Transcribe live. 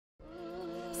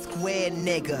square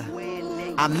nigga.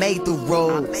 I made the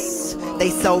rules.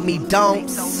 They sold me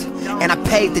don'ts, and I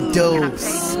paid the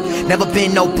dues. Never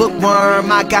been no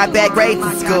bookworm, I got bad grades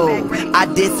in school.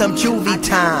 I did some juvie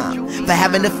time for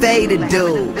having a faded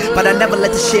dude, but I never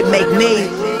let the shit make me,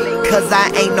 cause I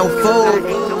ain't no fool.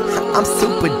 I'm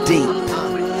super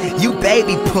deep, you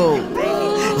baby poo.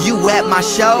 You at my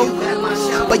show,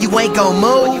 but you ain't gon'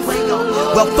 move.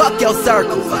 Well, fuck your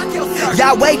circle,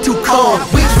 y'all way too cool.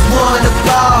 We just wanna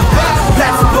ball,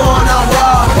 plaques on our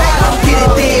wall. Get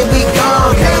it then we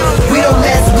gone. We don't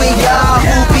mess with y'all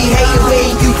who be hating when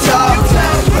you talk.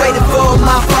 Waiting for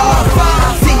my fall,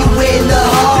 see you in the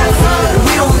halls.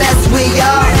 We don't mess with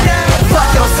y'all, fuck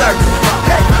your circle.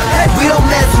 We don't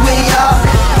mess with y'all,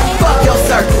 fuck your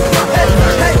circle.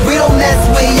 We don't mess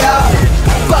with y'all,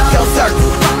 fuck your circle.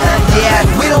 Yeah,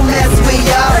 we don't mess with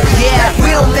y'all. Yeah,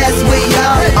 we don't mess with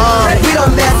y'all. We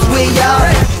don't mess with y'all.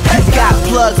 You got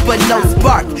plugs but no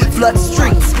spark. Flood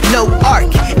streets, no arc.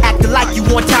 Acting like you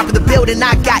on top of the building.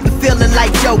 I got you feeling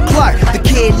like Joe Clark. The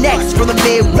kid next from the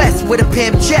Midwest with a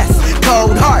pimp chest,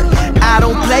 cold heart. I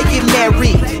don't play get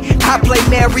married, I play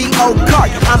Mario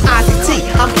Kart. I'm ICT,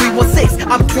 I'm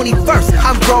 316, I'm 21st,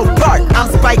 I'm Grove Bart.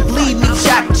 I'm Spike Lee meets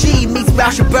Shock G meets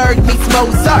Rauschenberg meets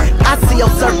Mozart. I see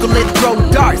your circle and throw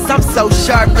darts. I'm so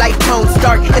sharp like Tone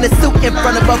Stark in a suit in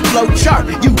front of a flow chart.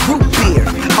 You root beer,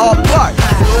 all bark.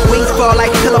 Wings fall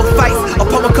like pillow fights, or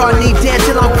Paul McCartney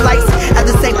dancing on flights at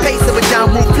the same pace of a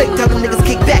John Woo flick. Tell them niggas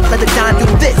kick back, let the Don do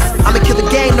this. I'ma kill the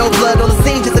game, no blood on the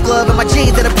scene, just a glove in my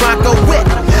jeans and a Bronco whip.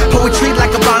 Poetry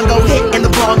like a bongo hit, and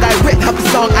the wrong I rip, help the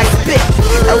song I spit.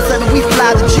 L7 we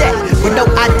fly the jet, with no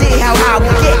idea how high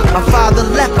we get. My father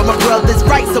left, but my brother's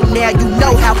right, so now you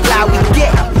know how fly we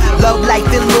get. Love, life,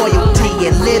 and loyalty,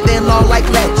 and living long like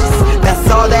legends. That's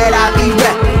all that I be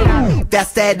reppin'.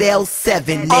 That's that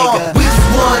L7, nigga. We just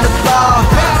wanna ball,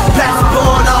 plaques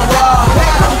on our wall.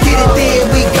 Get it then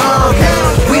we gone.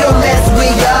 We don't mess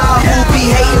with y'all who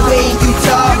be hating when you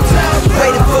talk.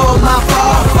 Waiting for my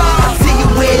fall, see you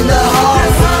in the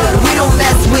halls. We don't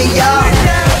mess with y'all,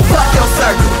 fuck your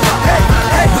circle.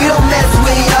 We don't mess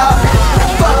with y'all,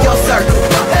 fuck your circle.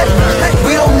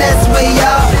 We don't mess with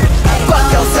y'all, fuck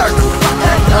your circle.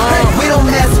 We don't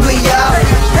mess with y'all,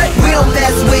 we don't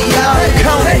mess with y'all,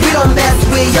 we don't mess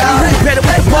with y'all. Better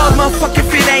with the ball, motherfucker,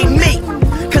 if it ain't me.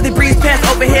 Cause they breeze past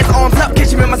overhead, arms up,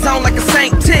 catch him in my zone like a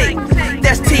Saint T.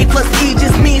 That's T plus E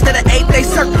just means that I ate they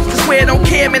circle. Swear don't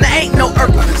care, man, there ain't no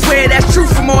Urkel. Swear that's true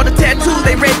from all the tattoos.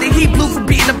 They red, they heat blue for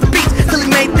beating up the beach till he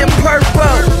made them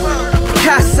purple.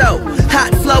 Picasso,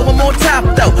 hot flow, I'm on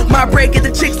top though. My break at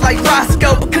the chicks like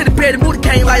Roscoe, but couldn't bear the mood,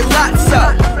 came like Lotso.